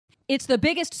It's the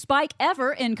biggest spike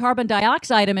ever in carbon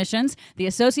dioxide emissions. The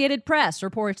Associated Press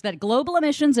reports that global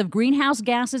emissions of greenhouse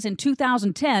gases in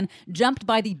 2010 jumped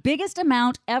by the biggest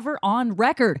amount ever on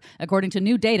record, according to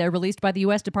new data released by the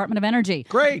U.S. Department of Energy.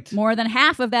 Great. More than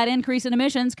half of that increase in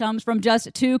emissions comes from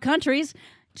just two countries,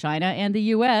 China and the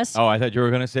U.S. Oh, I thought you were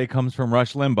going to say comes from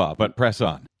Rush Limbaugh, but press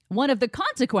on. One of the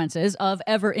consequences of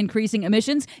ever-increasing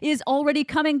emissions is already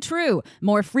coming true.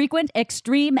 More frequent,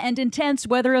 extreme, and intense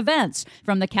weather events.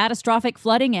 From the catastrophic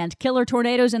flooding and killer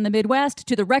tornadoes in the Midwest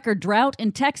to the record drought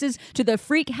in Texas to the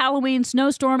freak Halloween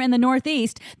snowstorm in the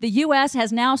Northeast, the U.S.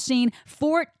 has now seen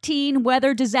 14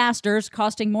 weather disasters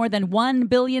costing more than $1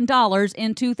 billion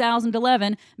in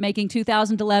 2011, making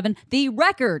 2011 the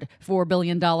record $4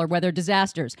 billion weather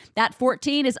disasters. That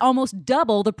 14 is almost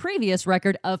double the previous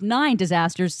record of 9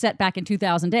 disasters set back in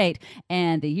 2008,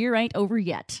 and the year ain't over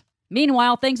yet.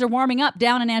 Meanwhile, things are warming up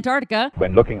down in Antarctica.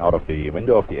 When looking out of the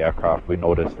window of the aircraft, we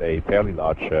noticed a fairly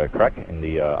large crack in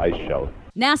the ice shell.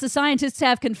 NASA scientists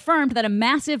have confirmed that a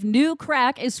massive new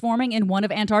crack is forming in one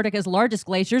of Antarctica's largest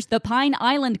glaciers, the Pine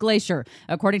Island Glacier.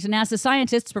 According to NASA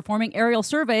scientists performing aerial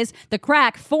surveys, the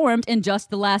crack formed in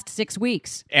just the last 6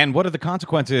 weeks. And what are the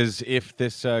consequences if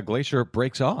this glacier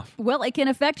breaks off? Well, it can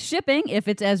affect shipping if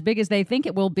it's as big as they think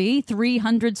it will be,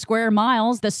 300 square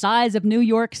miles, the size of New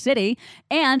York City,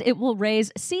 and it will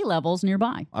raise sea levels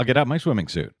nearby. I'll get out my swimming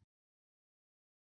suit.